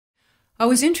I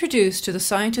was introduced to the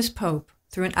scientist Pope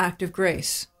through an act of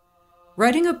grace.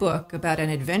 Writing a book about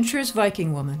an adventurous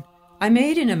Viking woman, I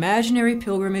made an imaginary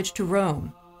pilgrimage to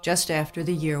Rome just after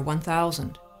the year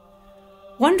 1000.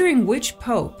 Wondering which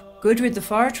pope Gudrid the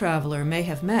Far Traveler may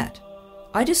have met,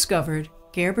 I discovered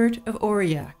Gerbert of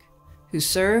Aurillac, who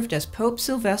served as Pope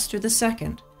Sylvester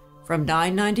II from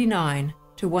 999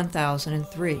 to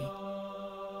 1003.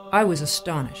 I was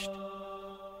astonished.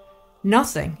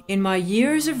 Nothing in my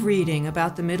years of reading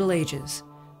about the Middle Ages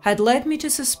had led me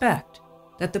to suspect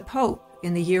that the Pope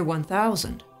in the year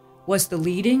 1000 was the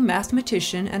leading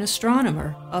mathematician and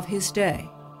astronomer of his day.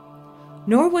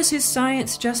 Nor was his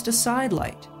science just a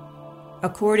sidelight.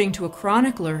 According to a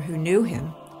chronicler who knew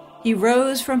him, he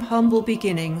rose from humble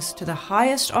beginnings to the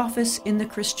highest office in the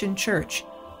Christian Church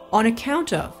on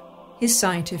account of his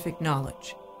scientific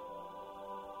knowledge.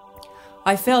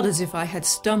 I felt as if I had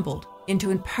stumbled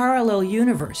into a parallel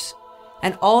universe,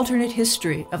 an alternate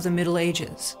history of the Middle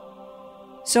Ages.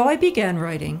 So I began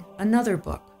writing another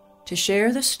book to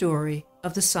share the story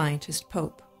of the scientist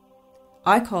Pope.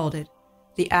 I called it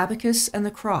The Abacus and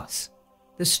the Cross,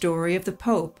 the story of the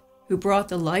Pope who brought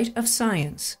the light of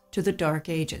science to the Dark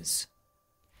Ages.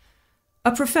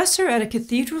 A professor at a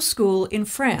cathedral school in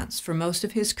France for most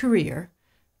of his career,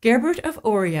 Gerbert of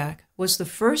Aurillac was the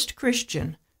first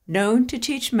Christian known to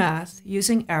teach math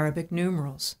using Arabic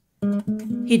numerals.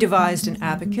 He devised an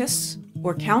abacus,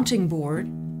 or counting board,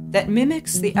 that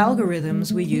mimics the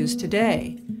algorithms we use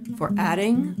today for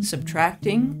adding,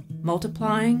 subtracting,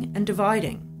 multiplying, and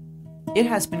dividing. It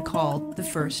has been called the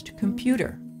first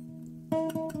computer.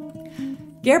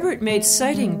 Gerbert made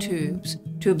sighting tubes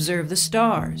to observe the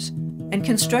stars and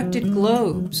constructed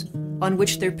globes on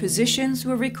which their positions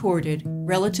were recorded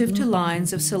relative to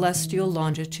lines of celestial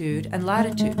longitude and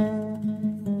latitude.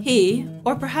 He,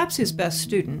 or perhaps his best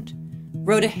student,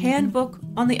 wrote a handbook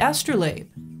on the astrolabe,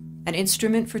 an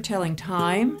instrument for telling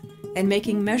time and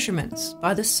making measurements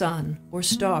by the sun or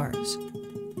stars.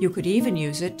 You could even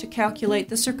use it to calculate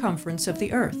the circumference of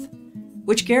the Earth,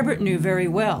 which Gerbert knew very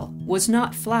well was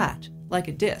not flat like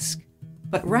a disc,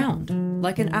 but round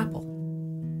like an apple.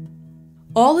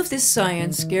 All of this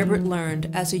science Gerbert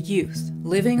learned as a youth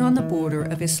living on the border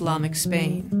of Islamic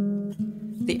Spain.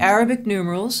 The Arabic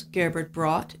numerals Gerbert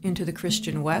brought into the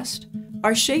Christian West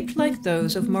are shaped like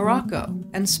those of Morocco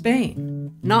and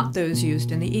Spain, not those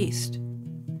used in the East.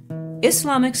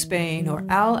 Islamic Spain, or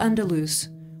Al-Andalus,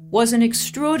 was an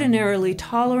extraordinarily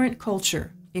tolerant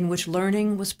culture in which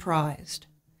learning was prized.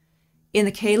 In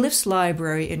the Caliph's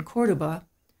library in Cordoba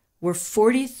were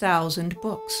 40,000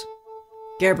 books.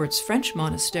 Gerbert's French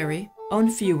monastery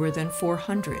owned fewer than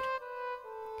 400.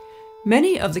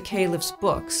 Many of the Caliph's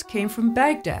books came from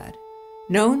Baghdad,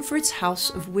 known for its House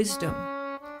of Wisdom,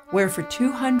 where for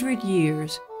 200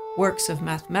 years works of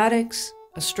mathematics,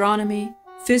 astronomy,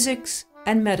 physics,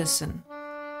 and medicine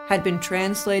had been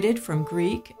translated from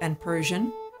Greek and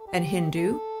Persian and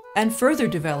Hindu and further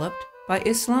developed by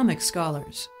Islamic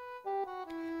scholars.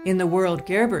 In the world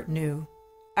Gerbert knew,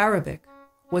 Arabic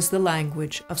was the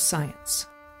language of science.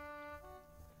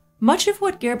 Much of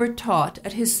what Gerbert taught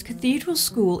at his cathedral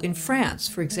school in France,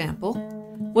 for example,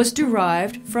 was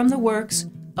derived from the works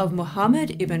of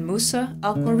Muhammad ibn Musa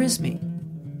al-Khwarizmi,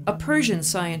 a Persian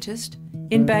scientist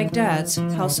in Baghdad's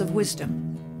House of Wisdom.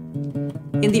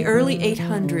 In the early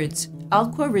 800s,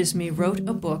 al-Khwarizmi wrote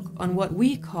a book on what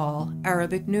we call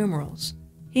Arabic numerals.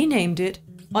 He named it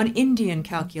On Indian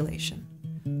Calculation,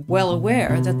 well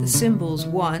aware that the symbols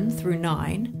 1 through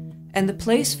 9 and the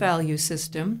place value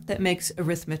system that makes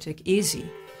arithmetic easy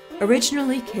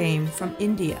originally came from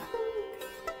India.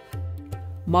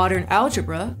 Modern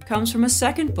algebra comes from a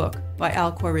second book by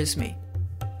al-Khwarizmi.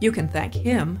 You can thank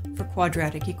him for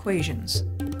quadratic equations.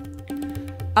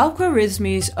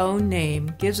 Al-Khwarizmi's own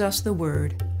name gives us the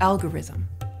word algorithm.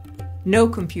 No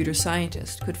computer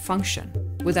scientist could function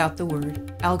without the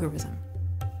word algorithm.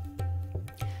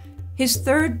 His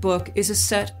third book is a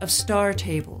set of star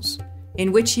tables,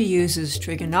 in which he uses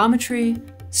trigonometry,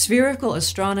 spherical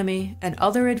astronomy, and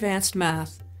other advanced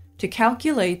math to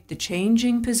calculate the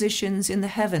changing positions in the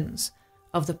heavens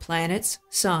of the planets,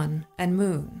 sun, and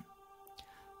moon.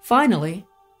 Finally,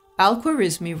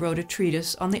 al-Khwarizmi wrote a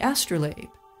treatise on the astrolabe,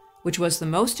 which was the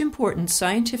most important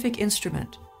scientific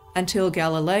instrument until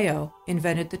Galileo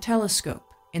invented the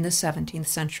telescope in the 17th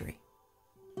century.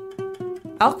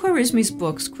 Al-Khwarizmi's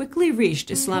books quickly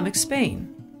reached Islamic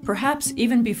Spain, perhaps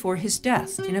even before his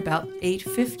death in about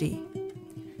 850.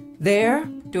 There,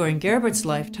 during Gerbert's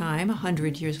lifetime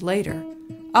 100 years later,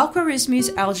 Al-Khwarizmi's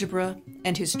algebra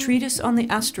and his treatise on the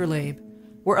astrolabe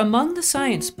were among the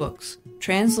science books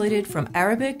translated from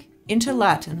Arabic into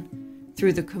Latin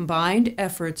through the combined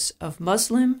efforts of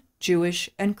Muslim, Jewish,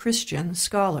 and Christian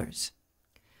scholars.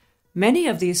 Many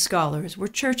of these scholars were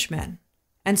churchmen,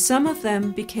 and some of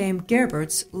them became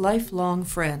Gerbert's lifelong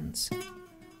friends.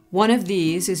 One of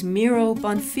these is Miro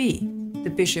Bonfils,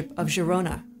 the Bishop of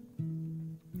Gerona.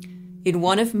 In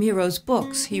one of Miro's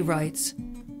books, he writes,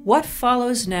 "What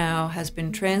follows now has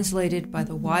been translated by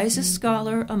the wisest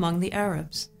scholar among the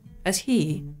Arabs, as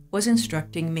he was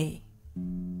instructing me."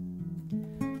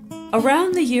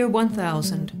 Around the year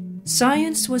 1000,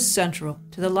 science was central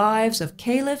to the lives of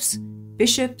caliphs,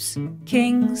 bishops,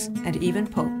 kings, and even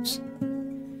popes.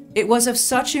 It was of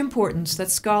such importance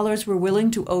that scholars were willing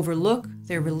to overlook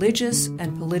their religious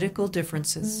and political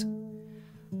differences.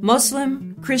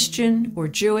 Muslim, Christian, or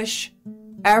Jewish,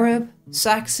 Arab,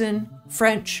 Saxon,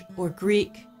 French, or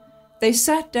Greek, they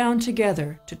sat down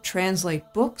together to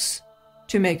translate books,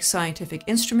 to make scientific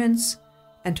instruments,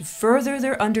 and to further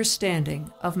their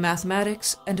understanding of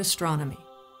mathematics and astronomy.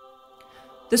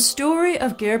 The story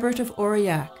of Gerbert of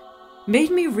Aurillac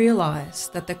made me realize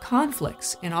that the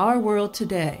conflicts in our world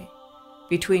today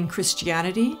between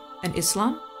Christianity and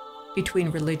Islam, between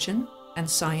religion and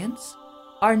science,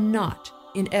 are not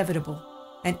inevitable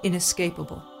and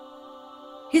inescapable.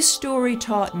 His story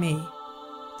taught me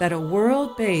that a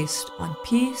world based on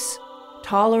peace,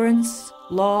 tolerance,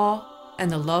 law,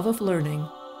 and the love of learning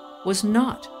was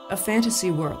not a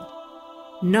fantasy world,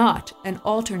 not an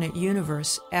alternate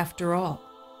universe after all.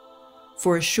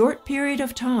 For a short period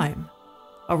of time,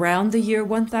 around the year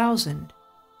 1000,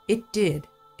 it did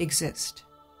exist.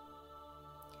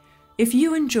 If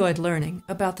you enjoyed learning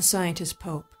about the Scientist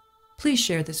Pope, please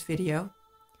share this video.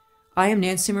 I am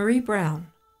Nancy Marie Brown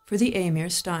for the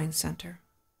Amir Stein Center.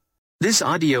 This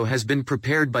audio has been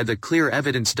prepared by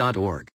theclearevidence.org.